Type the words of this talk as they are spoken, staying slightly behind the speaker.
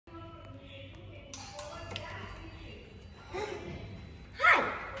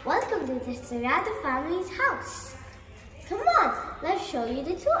to the Cerrado family's house. Come on, let's show you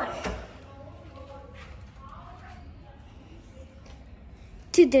the tour.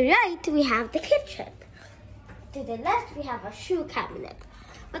 To the right, we have the kitchen. To the left, we have a shoe cabinet.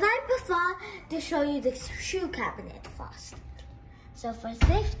 But I prefer to show you the shoe cabinet first. So for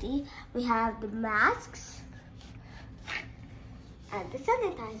safety, we have the masks and the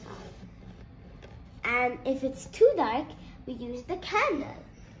sanitizer. And if it's too dark, we use the candle.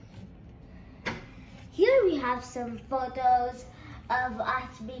 Here we have some photos of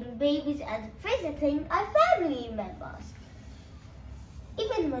us being babies and visiting our family members,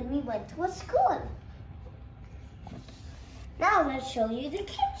 even when we went to a school. Now let's show you the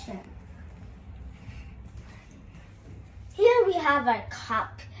kitchen. Here we have our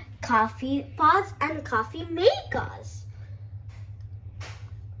coffee pots and coffee makers.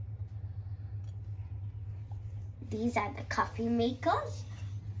 These are the coffee makers.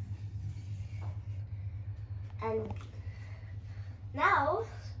 And now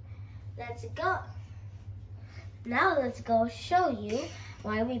let's go show you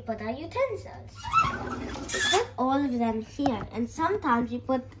why we put our utensils. We put all of them here, and sometimes we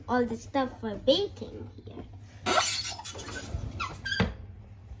put all the stuff for baking here.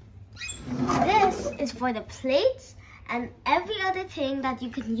 This is for the plates and every other thing that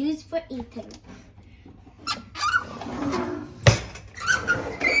you can use for eating.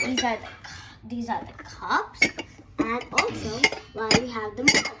 These are the cups, and also why we have the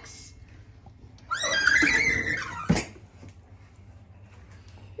mugs.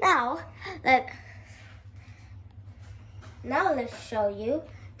 Now let's show you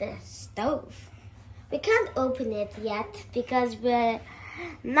the stove. We can't open it yet because we're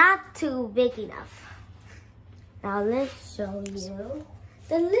not too big enough. Now let's show you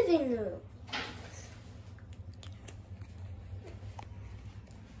the living room.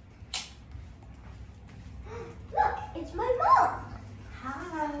 Look, it's my mom.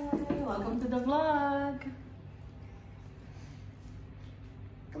 Hi, welcome to the vlog.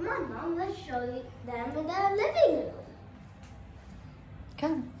 Come on, Mom, let's show you them in the living room.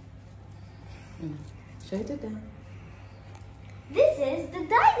 Come. Show it to them. This is the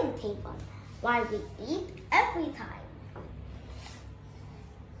dining table, where we eat every time.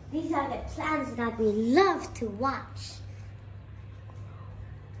 These are the plants that we love to watch.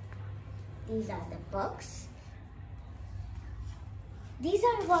 These are the books. These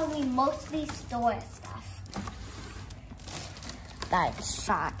are where we mostly store stuff. Like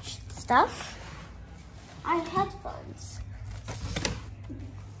short stuff. Our headphones.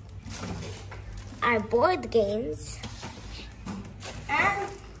 Our board games. And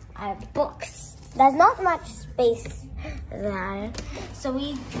our books. There's not much space there, so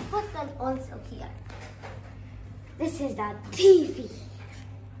we put them also here. This is the TV.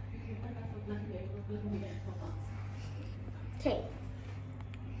 Okay.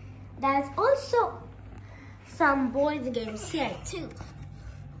 There's also some board games here too.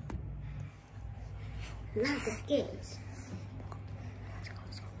 Lots of games.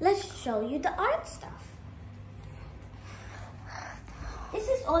 Let's show you the art stuff. This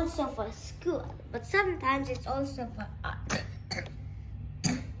is also for school, but sometimes it's also for art.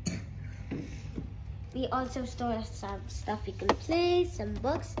 We also store some stuff we can play, some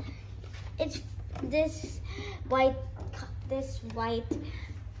books. It's this white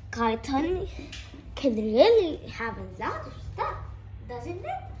carton can really have a lot of stuff, doesn't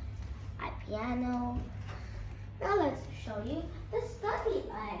it? A piano. Now let's show you the study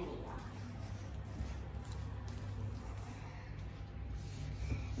area.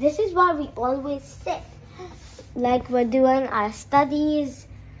 This is where we always sit, like we're doing our studies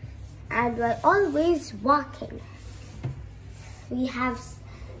and we're always walking. We have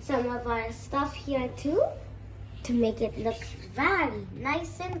some of our stuff here too to make it look very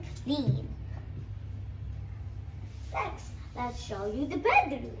nice and clean. Next, let's show you the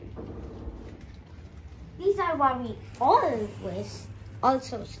bedroom. These are where we always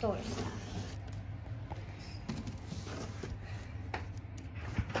also store stuff.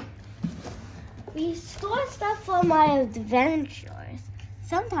 We store stuff for my adventures,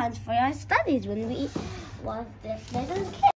 sometimes for our studies when we was this little kid.